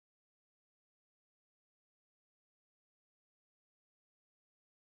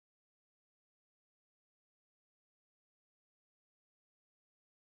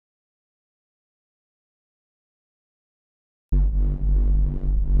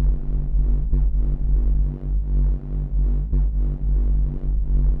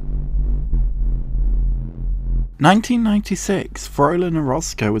1996, Froilán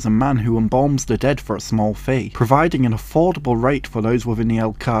Orozco is a man who embalms the dead for a small fee, providing an affordable rate for those within the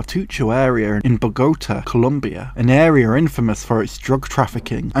El Cartucho area in Bogotá, Colombia, an area infamous for its drug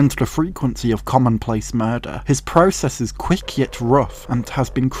trafficking and the frequency of commonplace murder. His process is quick yet rough, and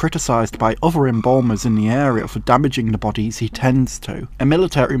has been criticised by other embalmers in the area for damaging the bodies he tends to. A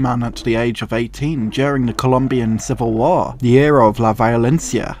military man at the age of 18 during the Colombian Civil War, the era of La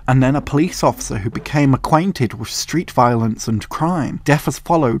Violencia, and then a police officer who became acquainted with street violence and crime. Death has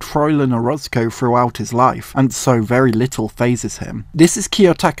followed Froilán Orozco throughout his life, and so very little phases him. This is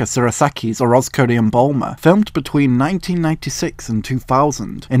Kiyotaka Tsurisaki's Orozco The Embalmer, filmed between 1996 and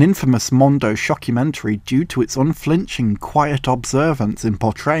 2000, an infamous mondo shockumentary due to its unflinching, quiet observance in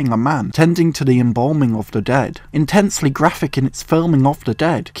portraying a man tending to the embalming of the dead. Intensely graphic in its filming of the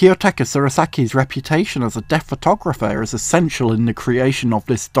dead, Kiyotaka Tsurisaki's reputation as a death photographer is essential in the creation of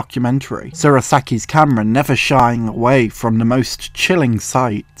this documentary. Tsurisaki's camera never shying away from the most chilling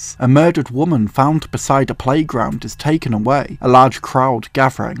sights. A murdered woman found beside a playground is taken away, a large crowd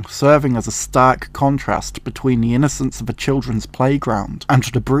gathering, serving as a stark contrast between the innocence of a children's playground and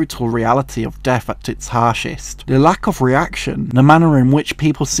the brutal reality of death at its harshest. The lack of reaction, the manner in which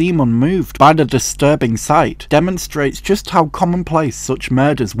people seem unmoved by the disturbing sight, demonstrates just how commonplace such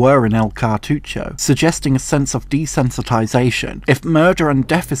murders were in El Cartucho, suggesting a sense of desensitization. If murder and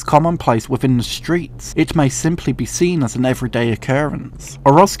death is commonplace within the streets, it may simply be seen as an everyday occurrence.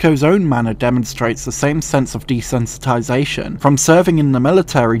 Orozco's own manner demonstrates the same sense of desensitization, from serving in the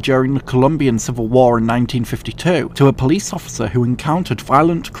military during the Colombian Civil War in 1952 to a police officer who encountered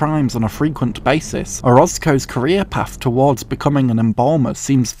violent crimes on a frequent basis. Orozco's career path towards becoming an embalmer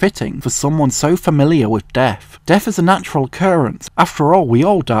seems fitting for someone so familiar with death. Death is a natural occurrence, after all we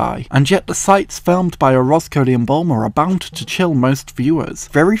all die, and yet the sights filmed by Orozco the Embalmer are bound to chill most viewers.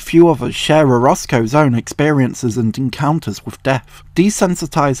 Very few of us share Orozco's own experiences and encounters with death.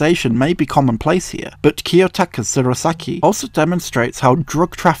 Desensitization may be commonplace here, but Kiyotaka Tsurusaki also demonstrates how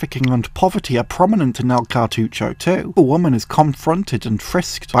drug trafficking and poverty are prominent in El Cartucho too. A woman is confronted and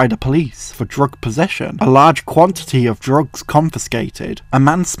frisked by the police for drug possession, a large quantity of drugs confiscated. A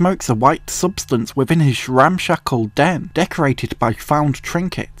man smokes a white substance within his ramshackle den, decorated by found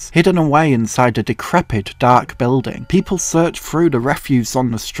trinkets, hidden away inside a decrepit, dark building. People search through the refuse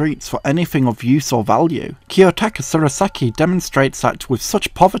on the streets for anything of use or value. Kiyotaka Tsurusaki demonstrates that with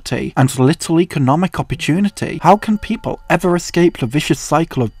such poverty and little economic opportunity, how can people ever escape the vicious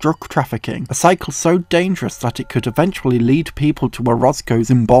cycle of drug trafficking, a cycle so dangerous that it could eventually lead people to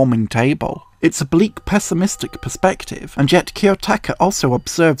Orozco's embalming table? It's a bleak, pessimistic perspective, and yet Kiyotaka also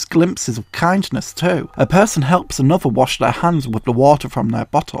observes glimpses of kindness too. A person helps another wash their hands with the water from their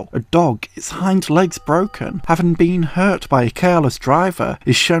bottle. A dog, its hind legs broken, having been hurt by a careless driver,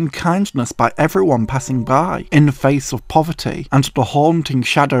 is shown kindness by everyone passing by. In the face of poverty and the haunting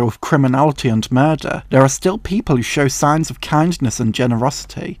shadow of criminality and murder, there are still people who show signs of kindness and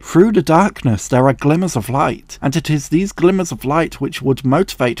generosity. Through the darkness there are glimmers of light, and it is these glimmers of light which would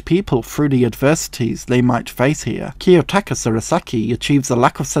motivate people through the adversities they might face here. Kiyotaka Tsurusaki achieves a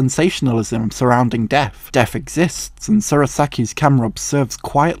lack of sensationalism surrounding death. Death exists, and Tsurusaki's camera observes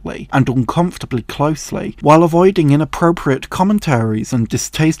quietly and uncomfortably closely, while avoiding inappropriate commentaries and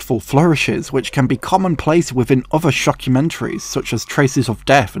distasteful flourishes which can be commonplace within other shockumentaries such as Traces of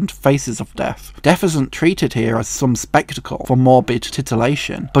Death and Faces of Death. Death isn't treated here as some spectacle for morbid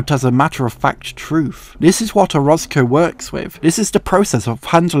titillation, but as a matter-of-fact truth. This is what Orozco works with. This is the process of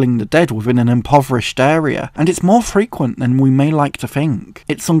handling the dead within an impoverished area, and it's more frequent than we may like to think.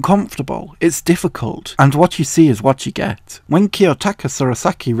 It's uncomfortable, it's difficult, and what you see is what you get. When Kiyotaka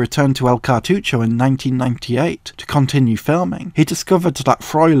Tsurusaki returned to El Cartucho in 1998 to continue filming, he discovered that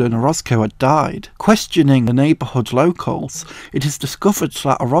Froilán Orozco had died. Questioning the neighbourhood locals, it is discovered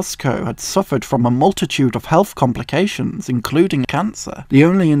that Orozco had suffered from a multitude of health complications, including cancer. The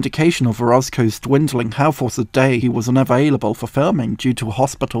only indication of Orozco's dwindling health was the day he was unavailable for filming due to a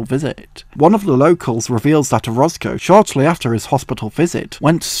hospital visit. One of the locals reveals that Orozco, shortly after his hospital visit,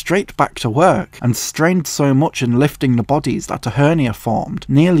 went straight back to work and strained so much in lifting the bodies that a hernia formed,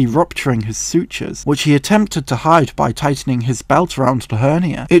 nearly rupturing his sutures, which he attempted to hide by tightening his belt around the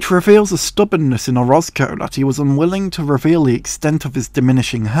hernia. It reveals a stubbornness in Orozco that he was unwilling to reveal the extent of his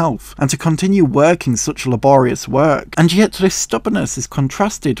diminishing health and to continue working such laborious work, and yet this stubbornness is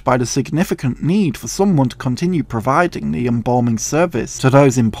contrasted by the significant need for someone to continue providing the embalming service to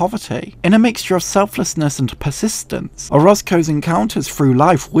those in poverty. In a mixture of selflessness and persistence, Orozco's encounters through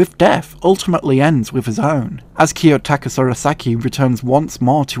life with death ultimately ends with his own. As Kiyotaka Tsurisaki returns once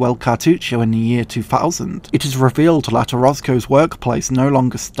more to El Cartucho in the year 2000, it is revealed that Orozco's workplace no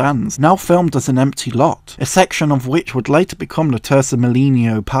longer stands, now filmed as an empty lot, a section of which would later become the Terza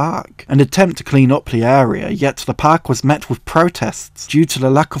Millennio Park. An attempt to clean up the area, yet the park was met with protests due to the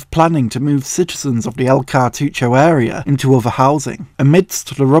lack of planning to move citizens of the El Cartucho area into other housing.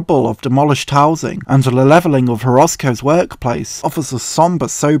 Amidst the rubble of demolished housing, and the levelling of Orozco's workplace offers a somber,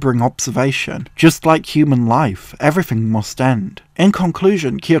 sobering observation. Just like human life, everything must end. In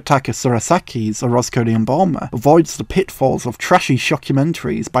conclusion, Kiyotaka Tsurisaki's Orozco The Embalmer avoids the pitfalls of trashy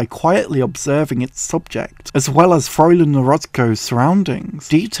shockumentaries by quietly observing its subject, as well as Fräulein Orozco's surroundings,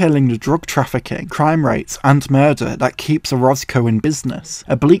 detailing the drug trafficking, crime rates, and murder that keeps Orozco in business.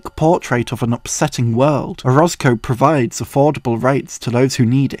 A bleak portrait of an upsetting world, Orozco provides affordable rates to those who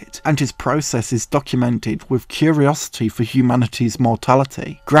need it, and his process is documented with curiosity for humanity's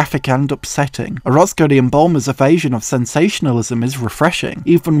mortality. Graphic and upsetting, Orozco The Embalmer's evasion of sensationalism is refreshing,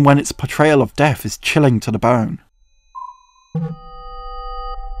 even when its portrayal of death is chilling to the bone.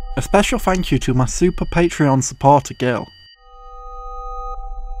 A special thank you to my super Patreon supporter Gil.